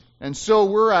And so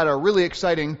we're at a really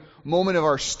exciting moment of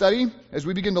our study as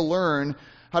we begin to learn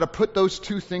how to put those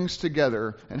two things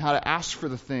together and how to ask for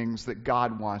the things that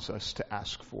God wants us to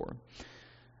ask for.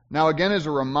 Now, again, as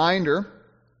a reminder,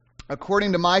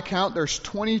 according to my count, there's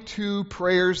 22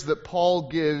 prayers that Paul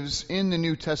gives in the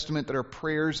New Testament that are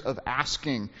prayers of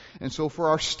asking. And so for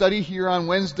our study here on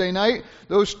Wednesday night,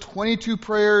 those 22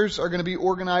 prayers are going to be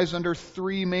organized under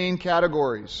three main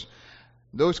categories.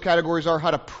 Those categories are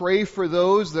how to pray for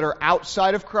those that are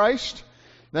outside of Christ,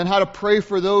 then how to pray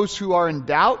for those who are in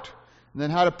doubt, and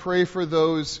then how to pray for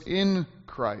those in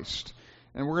Christ.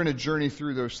 And we're going to journey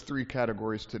through those three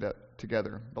categories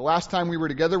together. The last time we were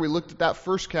together, we looked at that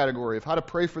first category of how to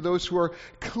pray for those who are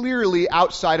clearly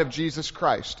outside of Jesus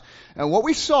Christ. And what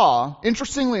we saw,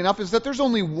 interestingly enough, is that there's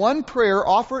only one prayer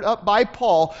offered up by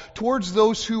Paul towards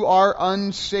those who are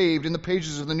unsaved in the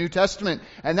pages of the New Testament.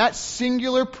 And that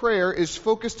singular prayer is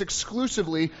focused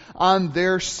exclusively on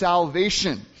their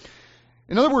salvation.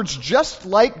 In other words, just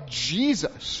like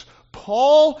Jesus,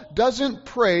 Paul doesn't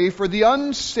pray for the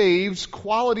unsaved's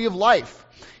quality of life.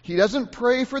 He doesn't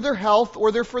pray for their health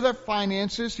or for their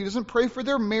finances. He doesn't pray for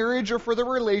their marriage or for their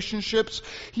relationships.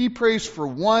 He prays for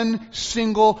one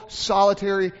single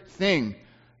solitary thing,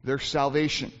 their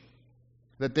salvation,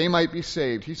 that they might be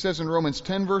saved. He says in Romans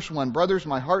 10 verse 1, "Brothers,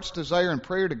 my heart's desire and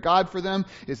prayer to God for them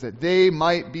is that they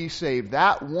might be saved."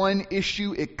 That one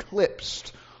issue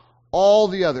eclipsed all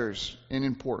the others in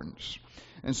importance.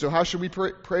 And so how should we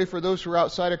pray for those who are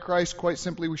outside of Christ? Quite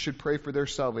simply, we should pray for their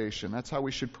salvation. That's how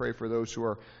we should pray for those who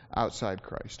are outside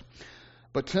Christ.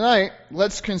 But tonight,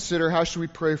 let's consider how should we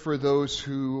pray for those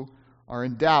who are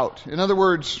in doubt. In other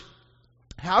words,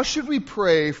 how should we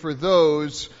pray for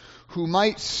those who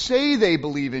might say they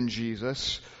believe in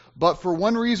Jesus, but for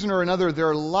one reason or another,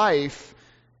 their life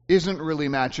isn't really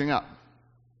matching up?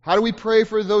 How do we pray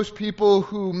for those people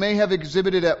who may have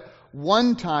exhibited at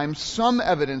one time some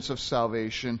evidence of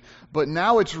salvation, but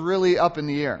now it's really up in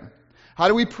the air? How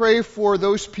do we pray for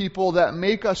those people that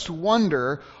make us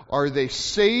wonder, are they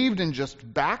saved and just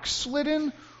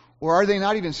backslidden, or are they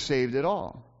not even saved at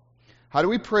all? How do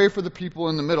we pray for the people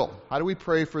in the middle? How do we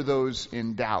pray for those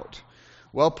in doubt?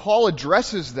 Well, Paul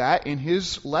addresses that in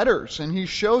his letters, and he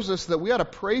shows us that we ought to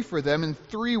pray for them in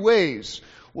three ways.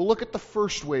 We'll look at the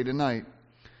first way tonight.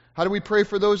 How do we pray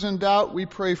for those in doubt? We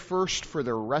pray first for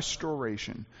their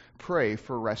restoration. Pray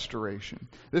for restoration.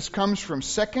 This comes from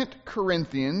 2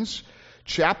 Corinthians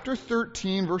chapter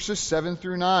 13, verses 7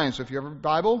 through 9. So if you have a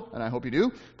Bible, and I hope you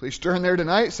do, please turn there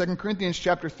tonight. 2 Corinthians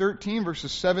chapter 13,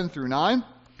 verses 7 through 9.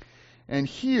 And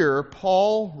here,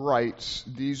 Paul writes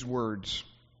these words.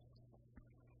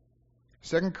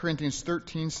 2 Corinthians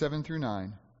 13, 7 through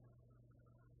 9.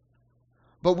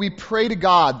 "But we pray to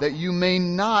God that you may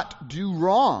not do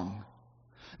wrong.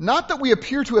 Not that we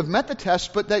appear to have met the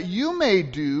test, but that you may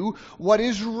do what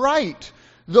is right,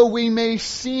 though we may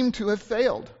seem to have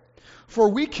failed. For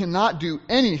we cannot do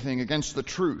anything against the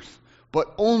truth,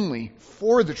 but only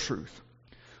for the truth.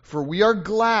 For we are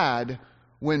glad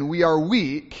when we are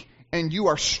weak and you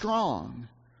are strong.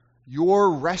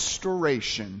 Your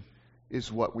restoration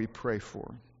is what we pray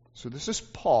for." So this is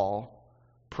Paul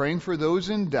praying for those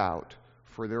in doubt,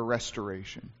 for their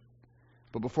restoration.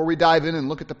 But before we dive in and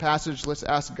look at the passage, let's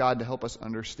ask God to help us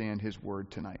understand His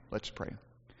Word tonight. Let's pray.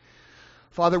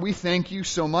 Father, we thank you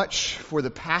so much for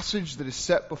the passage that is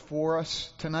set before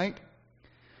us tonight.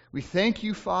 We thank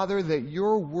you, Father, that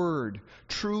your Word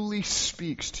truly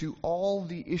speaks to all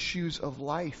the issues of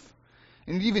life.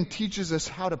 And it even teaches us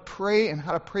how to pray and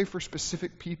how to pray for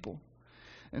specific people.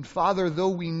 And Father, though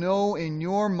we know in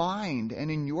your mind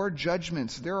and in your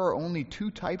judgments there are only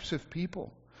two types of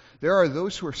people. There are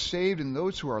those who are saved and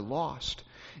those who are lost.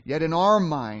 Yet in our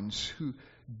minds, who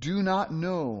do not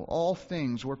know all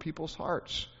things or people's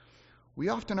hearts, we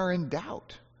often are in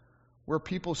doubt where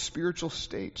people's spiritual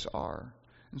states are.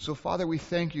 And so, Father, we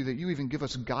thank you that you even give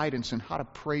us guidance in how to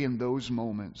pray in those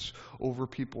moments over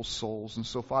people's souls. And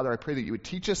so, Father, I pray that you would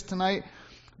teach us tonight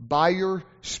by your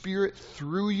Spirit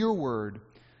through your Word,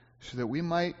 so that we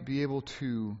might be able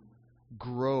to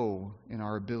grow in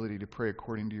our ability to pray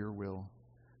according to your will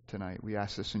tonight. We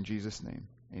ask this in Jesus' name.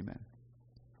 Amen.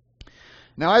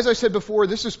 Now, as I said before,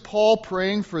 this is Paul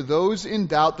praying for those in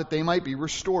doubt that they might be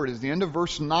restored. As the end of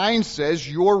verse 9 says,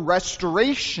 your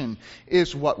restoration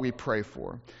is what we pray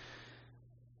for.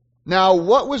 Now,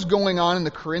 what was going on in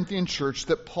the Corinthian church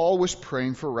that Paul was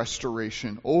praying for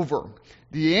restoration over?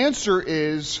 The answer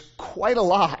is quite a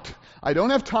lot. I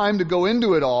don't have time to go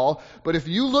into it all, but if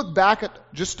you look back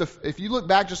just a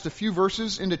few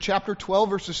verses into chapter 12,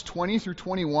 verses 20 through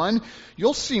 21,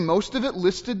 you'll see most of it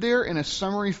listed there in a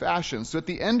summary fashion. So at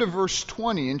the end of verse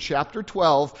 20 in chapter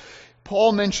 12,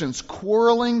 Paul mentions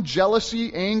quarreling,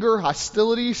 jealousy, anger,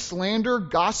 hostility, slander,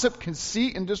 gossip,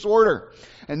 conceit, and disorder.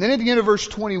 And then at the end of verse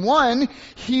 21,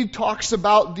 he talks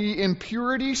about the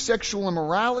impurity, sexual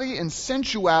immorality, and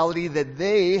sensuality that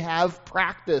they have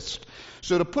practiced.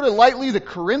 So to put it lightly, the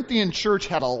Corinthian church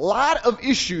had a lot of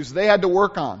issues they had to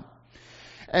work on.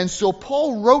 And so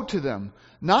Paul wrote to them,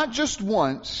 not just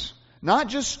once, not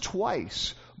just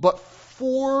twice, but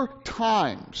 4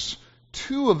 times.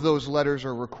 2 of those letters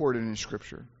are recorded in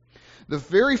Scripture. The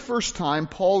very first time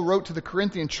Paul wrote to the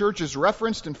Corinthian church is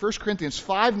referenced in 1 Corinthians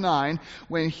 5:9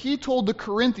 when he told the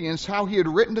Corinthians how he had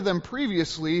written to them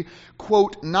previously,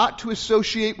 quote, not to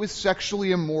associate with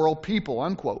sexually immoral people,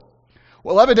 unquote.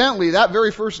 Well, evidently, that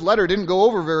very first letter didn't go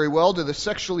over very well to the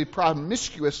sexually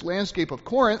promiscuous landscape of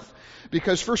Corinth,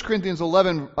 because 1 Corinthians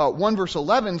 1 verse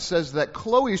 11 says that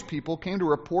Chloe's people came to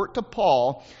report to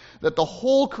Paul that the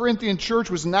whole Corinthian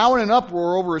church was now in an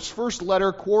uproar over his first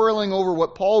letter, quarreling over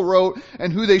what Paul wrote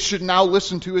and who they should now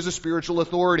listen to as a spiritual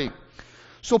authority.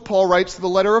 So Paul writes the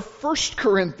letter of 1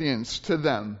 Corinthians to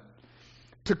them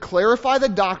to clarify the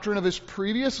doctrine of his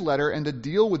previous letter and to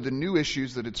deal with the new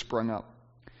issues that had sprung up.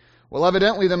 Well,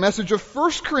 evidently the message of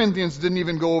 1 Corinthians didn't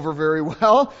even go over very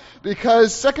well,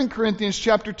 because 2 Corinthians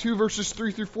chapter 2 verses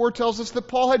 3 through 4 tells us that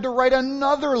Paul had to write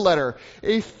another letter,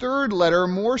 a third letter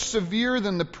more severe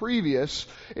than the previous,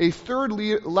 a third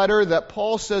letter that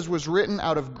Paul says was written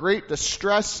out of great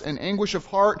distress and anguish of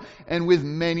heart and with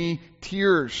many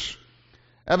tears.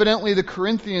 Evidently the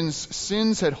Corinthians'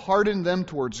 sins had hardened them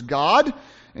towards God,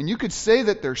 and you could say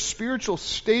that their spiritual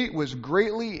state was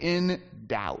greatly in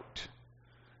doubt.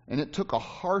 And it took a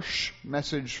harsh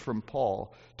message from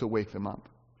Paul to wake them up.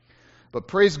 But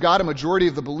praise God, a majority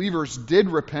of the believers did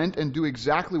repent and do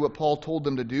exactly what Paul told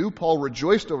them to do. Paul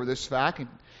rejoiced over this fact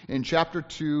in chapter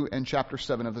 2 and chapter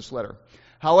 7 of this letter.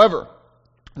 However,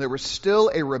 there was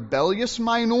still a rebellious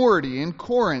minority in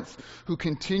Corinth who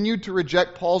continued to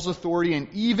reject Paul's authority and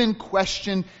even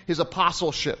question his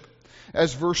apostleship.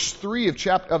 As verse 3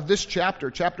 of this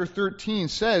chapter 13,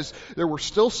 says, there were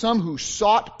still some who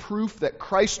sought proof that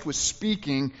Christ was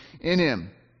speaking in him.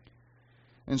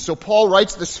 And so Paul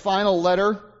writes this final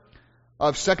letter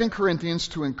of 2 Corinthians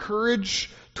to encourage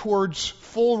towards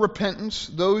full repentance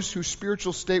those whose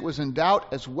spiritual state was in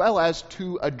doubt, as well as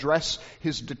to address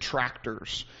his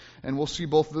detractors. And we'll see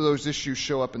both of those issues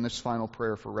show up in this final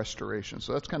prayer for restoration.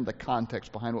 So that's kind of the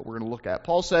context behind what we're going to look at.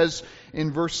 Paul says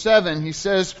in verse 7, he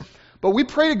says, but we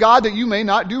pray to God that you may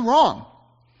not do wrong.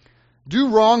 Do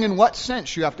wrong in what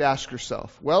sense, you have to ask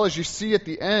yourself? Well, as you see at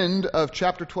the end of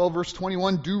chapter 12, verse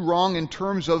 21, do wrong in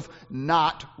terms of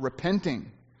not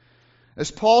repenting.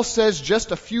 As Paul says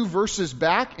just a few verses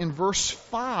back in verse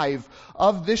 5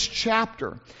 of this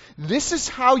chapter, this is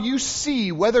how you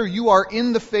see whether you are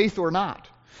in the faith or not.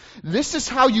 This is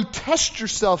how you test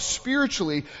yourself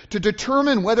spiritually to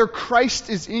determine whether Christ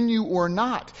is in you or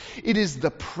not. It is the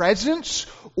presence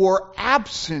or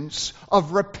absence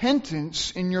of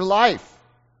repentance in your life.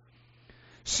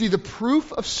 See, the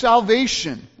proof of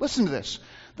salvation, listen to this,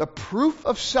 the proof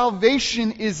of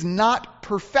salvation is not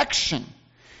perfection.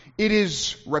 It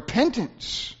is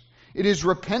repentance. It is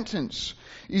repentance.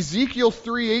 Ezekiel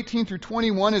 3:18 through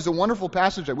 21 is a wonderful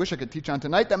passage I wish I could teach on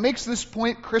tonight that makes this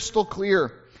point crystal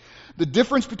clear. The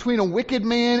difference between a wicked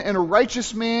man and a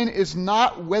righteous man is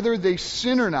not whether they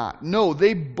sin or not. No,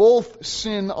 they both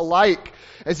sin alike.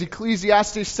 As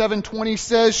Ecclesiastes 7:20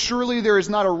 says, surely there is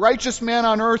not a righteous man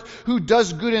on earth who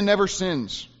does good and never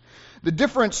sins. The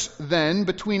difference then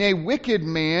between a wicked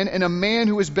man and a man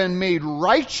who has been made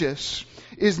righteous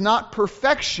is not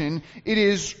perfection, it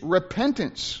is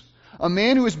repentance. A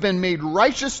man who has been made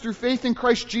righteous through faith in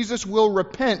Christ Jesus will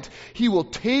repent. He will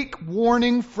take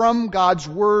warning from God's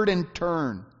word and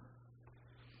turn.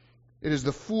 It is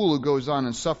the fool who goes on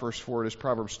and suffers for it, as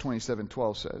Proverbs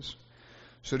 27:12 says.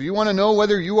 So do you want to know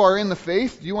whether you are in the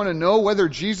faith? Do you want to know whether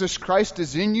Jesus Christ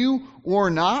is in you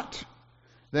or not?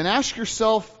 Then ask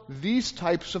yourself these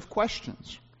types of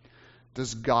questions.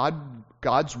 Does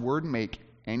God's word make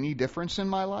any difference in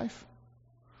my life?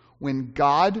 When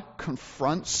God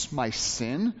confronts my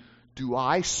sin, do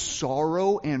I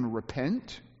sorrow and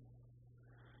repent?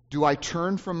 Do I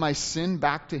turn from my sin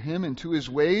back to Him and to His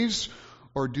ways?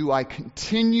 Or do I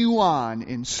continue on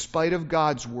in spite of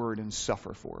God's word and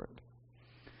suffer for it?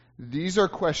 These are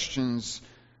questions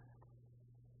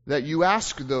that you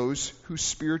ask those whose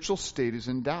spiritual state is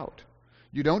in doubt.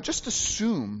 You don't just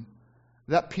assume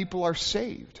that people are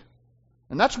saved.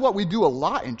 And that's what we do a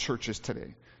lot in churches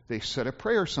today. They said a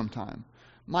prayer sometime.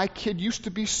 My kid used to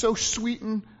be so sweet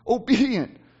and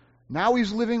obedient. Now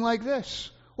he's living like this.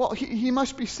 Well, he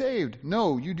must be saved.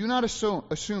 No, you do not assume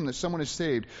that someone is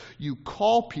saved. You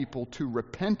call people to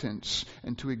repentance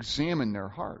and to examine their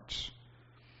hearts.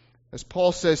 As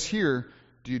Paul says here,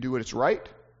 do you do what is right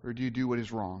or do you do what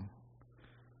is wrong?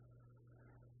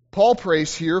 Paul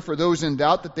prays here for those in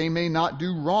doubt that they may not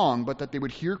do wrong, but that they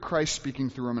would hear Christ speaking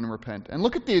through them and repent. And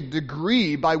look at the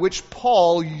degree by which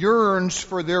Paul yearns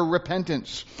for their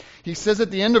repentance. He says at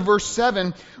the end of verse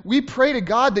 7, we pray to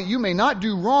God that you may not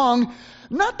do wrong,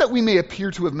 not that we may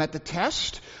appear to have met the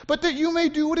test, but that you may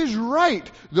do what is right,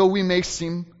 though we may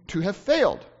seem to have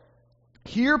failed.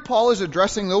 Here Paul is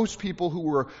addressing those people who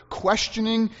were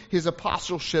questioning his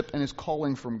apostleship and his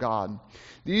calling from God.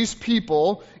 These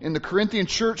people in the Corinthian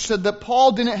church said that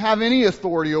Paul didn't have any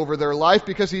authority over their life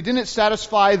because he didn't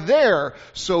satisfy their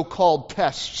so-called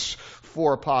tests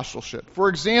for apostleship. For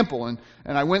example, and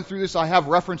I went through this, I have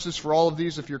references for all of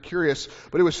these if you're curious,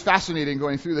 but it was fascinating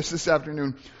going through this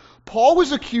afternoon. Paul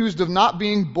was accused of not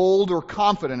being bold or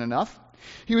confident enough.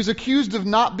 He was accused of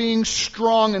not being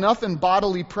strong enough in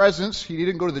bodily presence. He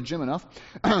didn't go to the gym enough.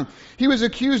 He was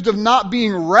accused of not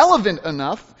being relevant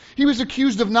enough. He was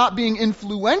accused of not being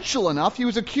influential enough. He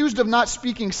was accused of not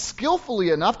speaking skillfully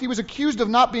enough. He was accused of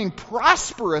not being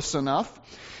prosperous enough.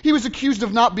 He was accused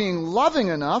of not being loving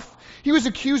enough. He was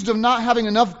accused of not having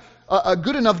a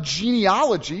good enough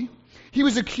genealogy. He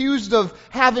was accused of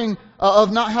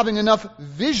not having enough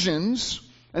visions.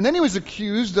 And then he was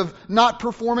accused of not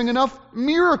performing enough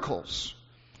miracles.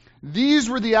 These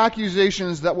were the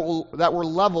accusations that were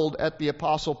leveled at the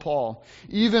Apostle Paul.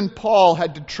 Even Paul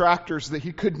had detractors that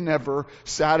he could never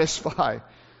satisfy.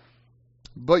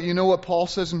 But you know what Paul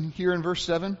says here in verse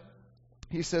 7?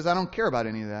 He says, I don't care about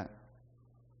any of that.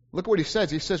 Look what he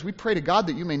says. He says, we pray to God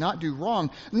that you may not do wrong,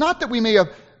 not that we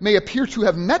may appear to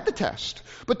have met the test,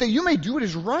 but that you may do what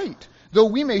is right, though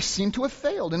we may seem to have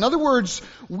failed. In other words,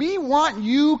 we want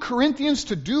you, Corinthians,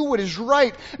 to do what is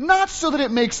right, not so that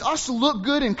it makes us look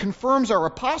good and confirms our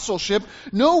apostleship.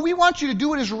 No, we want you to do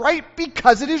what is right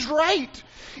because it is right.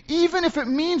 Even if it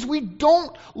means we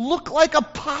don't look like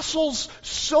apostles,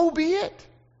 so be it.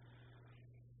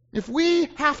 If we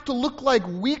have to look like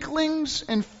weaklings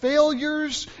and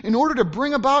failures in order to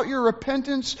bring about your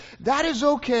repentance, that is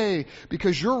okay,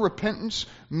 because your repentance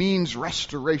means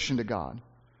restoration to God.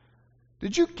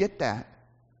 Did you get that?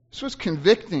 This was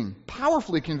convicting,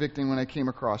 powerfully convicting when I came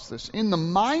across this. In the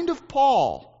mind of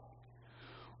Paul,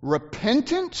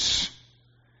 repentance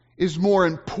is more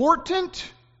important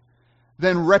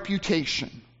than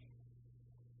reputation.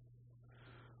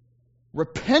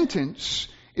 Repentance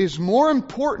is more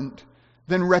important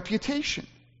than reputation.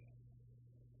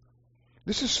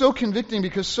 This is so convicting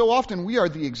because so often we are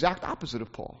the exact opposite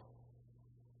of Paul.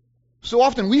 So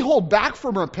often we hold back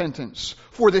from repentance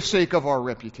for the sake of our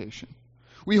reputation.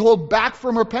 We hold back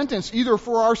from repentance either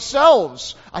for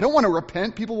ourselves. I don't want to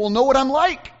repent. People will know what I'm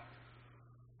like.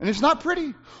 And it's not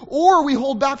pretty. Or we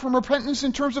hold back from repentance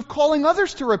in terms of calling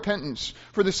others to repentance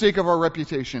for the sake of our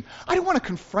reputation. I don't want to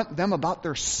confront them about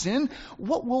their sin.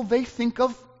 What will they think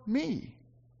of me?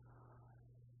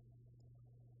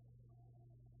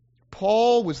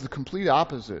 Paul was the complete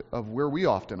opposite of where we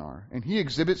often are, and he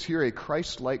exhibits here a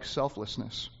Christ-like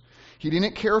selflessness. He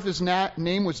didn't care if his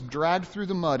name was dragged through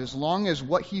the mud as long as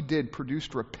what he did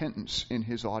produced repentance in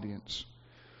his audience.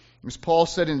 As Paul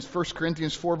said in 1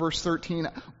 Corinthians 4 verse 13,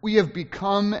 we have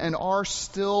become and are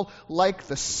still like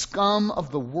the scum of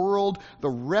the world,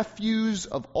 the refuse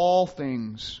of all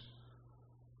things.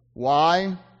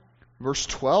 Why? Verse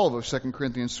 12 of 2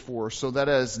 Corinthians 4, so that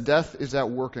as death is at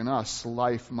work in us,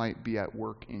 life might be at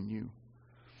work in you.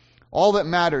 All that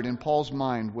mattered in Paul's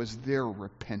mind was their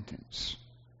repentance.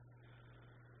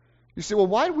 You say, well,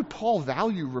 why would Paul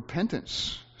value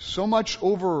repentance so much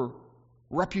over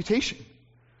reputation?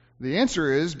 The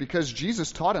answer is because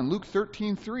Jesus taught in Luke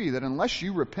 13:3 that unless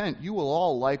you repent, you will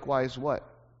all likewise what?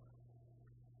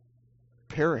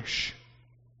 Perish.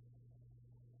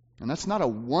 And that's not a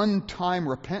one-time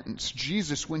repentance.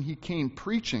 Jesus, when he came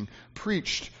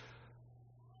preached,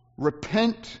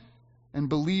 repent and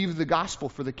believe the gospel,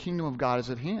 for the kingdom of God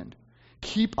is at hand.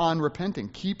 Keep on repenting.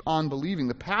 Keep on believing.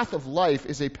 The path of life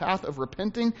is a path of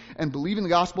repenting and believing the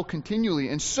gospel continually.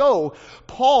 And so,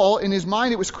 Paul, in his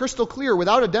mind, it was crystal clear.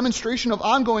 Without a demonstration of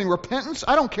ongoing repentance,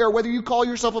 I don't care whether you call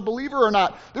yourself a believer or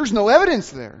not. There's no evidence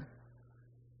there.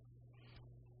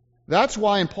 That's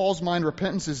why in Paul's mind,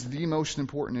 repentance is the most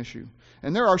important issue.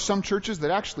 And there are some churches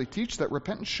that actually teach that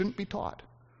repentance shouldn't be taught.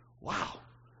 Wow.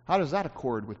 How does that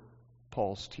accord with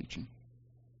Paul's teaching?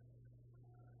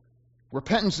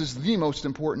 Repentance is the most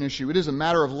important issue. It is a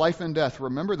matter of life and death.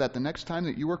 Remember that the next time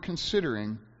that you are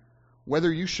considering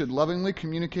whether you should lovingly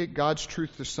communicate God's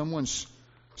truth to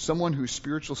someone whose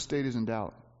spiritual state is in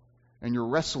doubt, and you're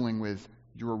wrestling with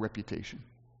your reputation.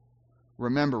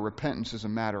 Remember, repentance is a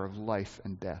matter of life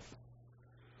and death.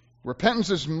 Repentance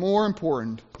is more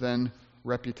important than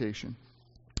reputation.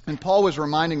 And Paul was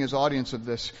reminding his audience of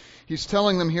this. He's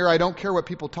telling them here, I don't care what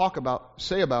people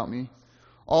say about me.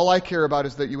 All I care about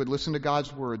is that you would listen to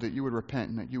God's word, that you would repent,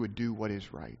 and that you would do what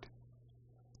is right.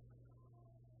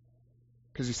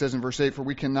 Because he says in verse 8, for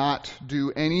we cannot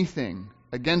do anything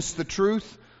against the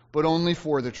truth, but only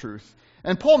for the truth.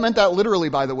 And Paul meant that literally,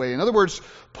 by the way. In other words,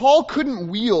 Paul couldn't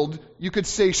wield, you could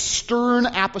say, stern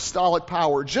apostolic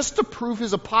power just to prove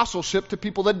his apostleship to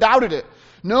people that doubted it.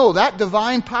 No, that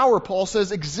divine power, Paul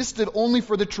says, existed only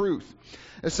for the truth.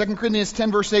 As 2 Corinthians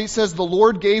 10 verse 8 says, the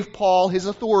Lord gave Paul his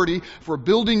authority for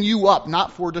building you up,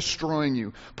 not for destroying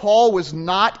you. Paul was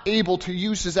not able to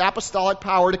use his apostolic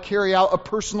power to carry out a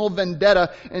personal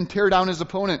vendetta and tear down his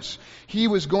opponents. He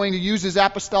was going to use his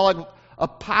apostolic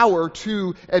power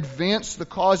to advance the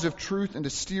cause of truth and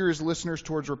to steer his listeners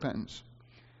towards repentance.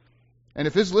 And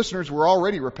if his listeners were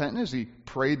already repentant, as he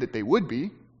prayed that they would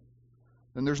be,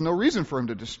 then there's no reason for him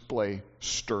to display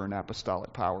stern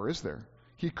apostolic power, is there?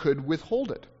 He could withhold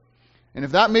it. And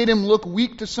if that made him look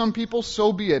weak to some people,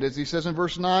 so be it. As he says in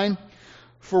verse 9,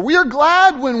 for we are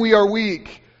glad when we are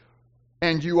weak,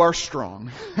 and you are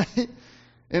strong.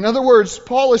 In other words,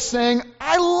 Paul is saying,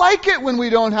 I like it when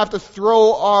we don't have to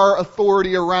throw our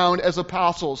authority around as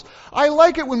apostles. I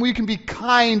like it when we can be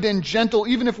kind and gentle,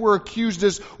 even if we're accused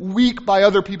as weak by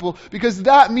other people, because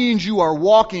that means you are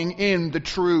walking in the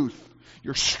truth.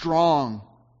 You're strong.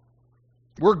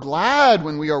 We're glad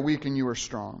when we are weak and you are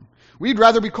strong. We'd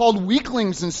rather be called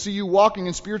weaklings than see you walking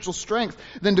in spiritual strength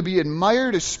than to be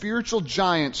admired as spiritual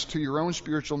giants to your own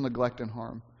spiritual neglect and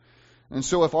harm. And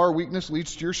so if our weakness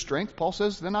leads to your strength, Paul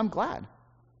says, then I'm glad.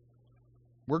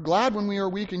 We're glad when we are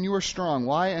weak and you are strong.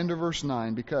 Why? End of verse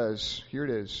 9. Because, here it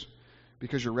is,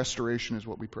 because your restoration is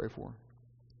what we pray for.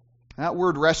 That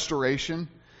word restoration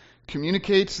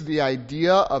communicates the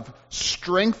idea of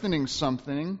strengthening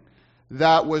something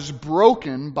that was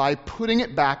broken by putting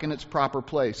it back in its proper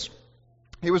place.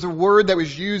 It was a word that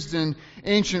was used in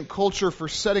ancient culture for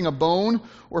setting a bone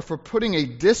or for putting a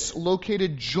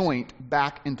dislocated joint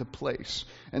back into place.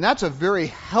 And that's a very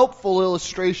helpful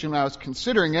illustration when I was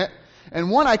considering it,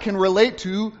 and one I can relate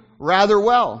to rather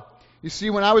well. You see,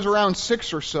 when I was around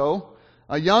 6 or so,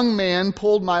 a young man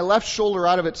pulled my left shoulder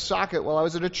out of its socket while I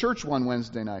was at a church one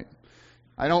Wednesday night.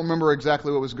 I don't remember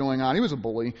exactly what was going on. He was a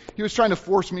bully. He was trying to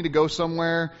force me to go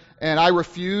somewhere, and I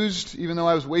refused, even though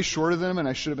I was way shorter than him and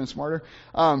I should have been smarter.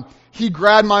 He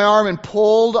grabbed my arm and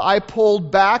pulled. I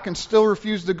pulled back and still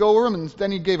refused to go over him, and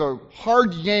then he gave a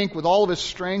hard yank with all of his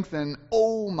strength, and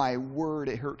oh my word,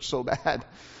 it hurt so bad.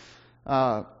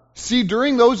 See,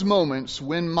 during those moments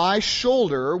when my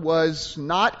shoulder was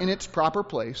not in its proper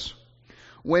place,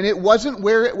 when it wasn't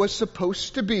where it was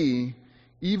supposed to be,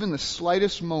 even the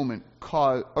slightest movement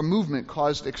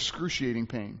caused excruciating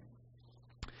pain.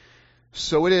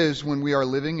 So it is when we are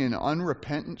living in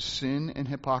unrepentant sin and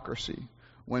hypocrisy,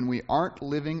 when we aren't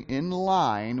living in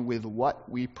line with what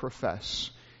we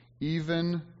profess.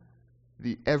 Even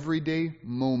the everyday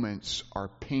moments are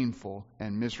painful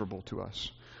and miserable to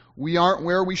us. We aren't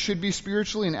where we should be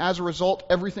spiritually, and as a result,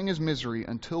 everything is misery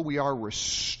until we are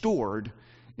restored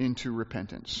into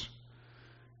repentance.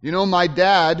 You know, my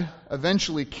dad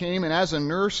eventually came, and as a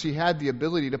nurse, he had the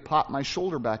ability to pop my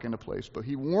shoulder back into place. But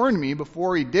he warned me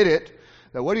before he did it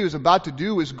that what he was about to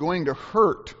do was going to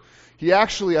hurt. He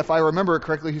actually, if I remember it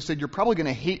correctly, he said, "You're probably going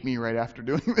to hate me right after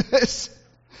doing this."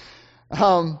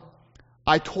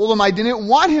 I told him I didn't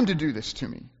want him to do this to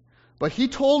me. But he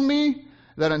told me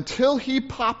that until he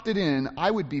popped it in,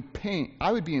 I would be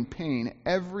in pain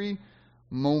every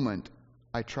moment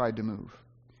I tried to move.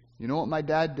 You know what my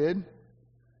dad did?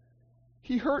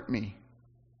 He hurt me.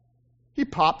 He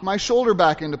popped my shoulder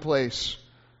back into place.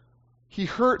 He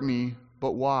hurt me,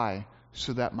 but why?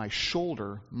 So that my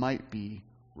shoulder might be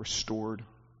restored.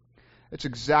 It's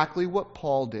exactly what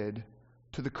Paul did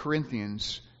to the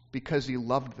Corinthians because he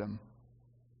loved them.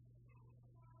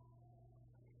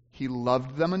 He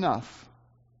loved them enough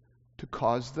to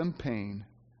cause them pain,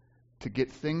 to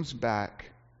get things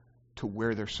back to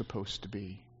where they're supposed to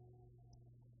be.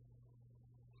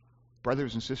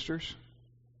 Brothers and sisters,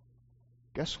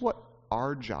 guess what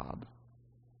our job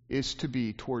is to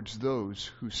be towards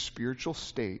those whose spiritual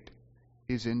state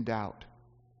is in doubt?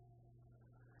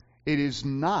 It is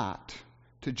not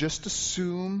to just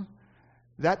assume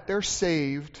that they're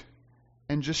saved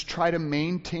and just try to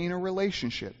maintain a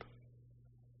relationship.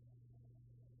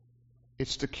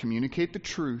 It's to communicate the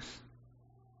truth,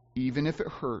 even if it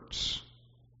hurts,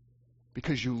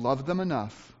 because you love them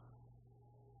enough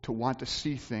to want to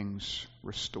see things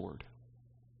restored.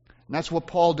 And that's what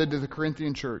Paul did to the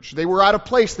Corinthian church. They were out of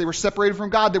place. They were separated from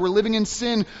God. They were living in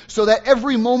sin, so that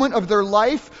every moment of their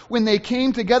life when they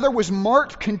came together was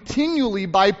marked continually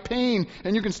by pain.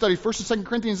 And you can study 1st and 2nd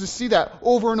Corinthians to see that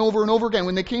over and over and over again.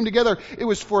 When they came together, it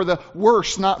was for the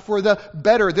worse, not for the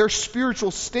better. Their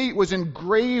spiritual state was in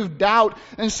grave doubt.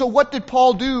 And so what did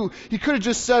Paul do? He could have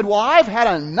just said, well, I've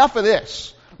had enough of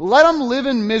this. Let them live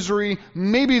in misery.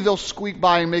 Maybe they'll squeak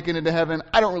by and make it into heaven.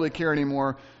 I don't really care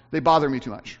anymore. They bother me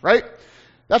too much, right?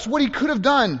 That's what he could have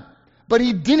done. But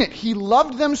he didn't. He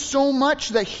loved them so much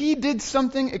that he did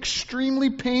something extremely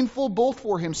painful both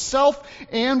for himself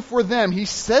and for them. He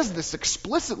says this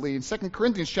explicitly in 2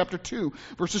 Corinthians chapter 2,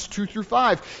 verses 2 through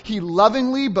 5. He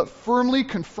lovingly but firmly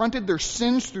confronted their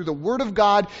sins through the word of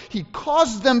God. He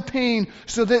caused them pain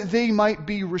so that they might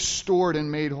be restored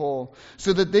and made whole,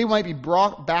 so that they might be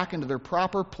brought back into their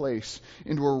proper place,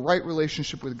 into a right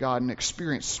relationship with God and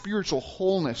experience spiritual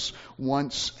wholeness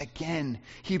once again.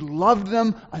 He loved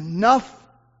them enough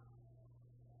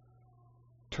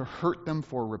to hurt them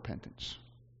for repentance.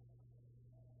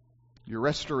 Your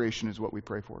restoration is what we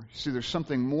pray for. See, there's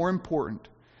something more important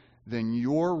than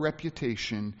your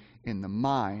reputation in the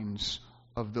minds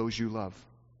of those you love.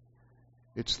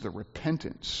 It's the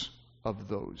repentance of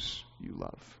those you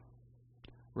love.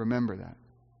 Remember that.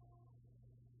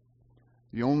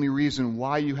 The only reason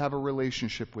why you have a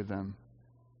relationship with them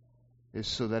is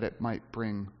so that it might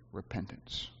bring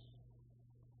repentance.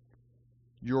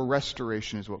 Your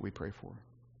restoration is what we pray for.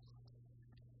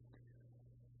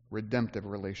 Redemptive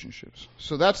relationships.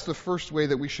 So that's the first way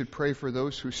that we should pray for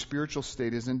those whose spiritual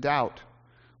state is in doubt.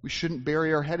 We shouldn't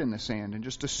bury our head in the sand and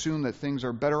just assume that things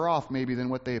are better off maybe than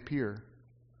what they appear.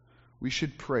 We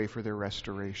should pray for their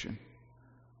restoration.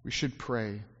 We should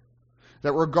pray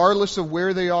that regardless of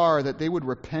where they are, that they would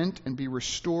repent and be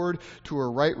restored to a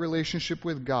right relationship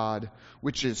with God,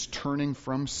 which is turning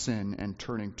from sin and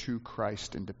turning to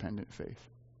Christ in dependent faith.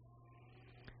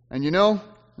 And you know,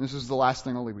 this is the last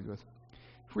thing I'll leave you with.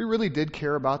 If we really did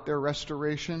care about their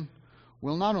restoration,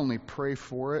 we'll not only pray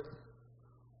for it,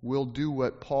 we'll do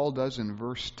what Paul does in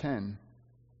verse 10.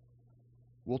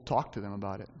 We'll talk to them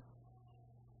about it.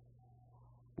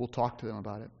 We'll talk to them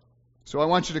about it. So I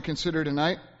want you to consider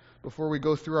tonight, before we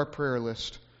go through our prayer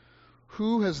list,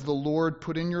 who has the Lord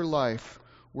put in your life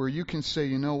where you can say,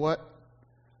 you know what?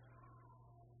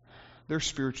 Their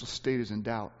spiritual state is in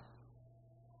doubt.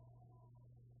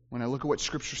 When I look at what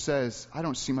Scripture says, I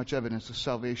don't see much evidence of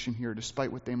salvation here,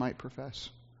 despite what they might profess.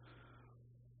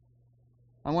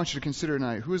 I want you to consider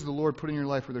tonight, who is the Lord put in your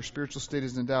life where their spiritual state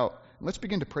is in doubt? And let's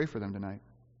begin to pray for them tonight.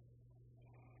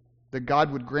 That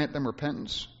God would grant them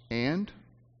repentance, and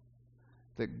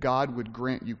that God would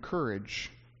grant you courage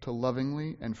to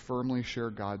lovingly and firmly share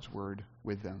God's word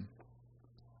with them,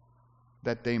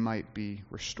 that they might be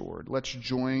restored. Let's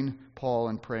join Paul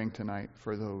in praying tonight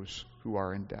for those who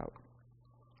are in doubt.